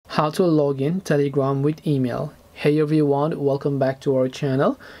How to log in Telegram with email. Hey everyone, welcome back to our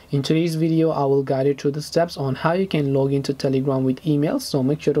channel. In today's video I will guide you through the steps on how you can log into Telegram with email, so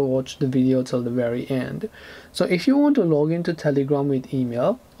make sure to watch the video till the very end. So if you want to log into Telegram with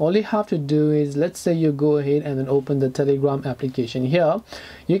email, all you have to do is, let's say you go ahead and then open the Telegram application. Here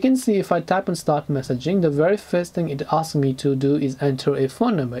you can see if I tap on start messaging, the very first thing it asks me to do is enter a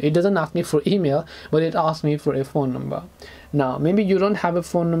phone number. It doesn't ask me for email, but it asks me for a phone number. Now maybe you don't have a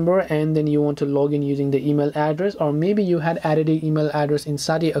phone number and then you want to log in using the email address, or maybe you had added an email address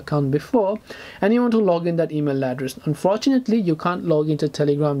inside your account before and you want to log in that email address. Unfortunately, you can't log into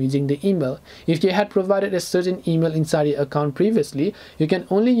Telegram using the email. If you had provided a certain email inside your account previously, you can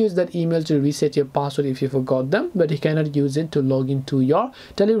only use that email to reset your password if you forgot them, but you cannot use it to log into your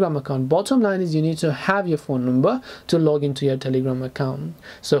Telegram account. Bottom line is you need to have your phone number to log into your Telegram account.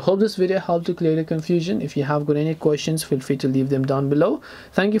 So hope this video helped to clear the confusion. If you have got any questions, feel free to leave them down below.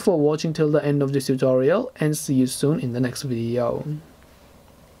 Thank you for watching till the end of this tutorial and see you soon in the next video.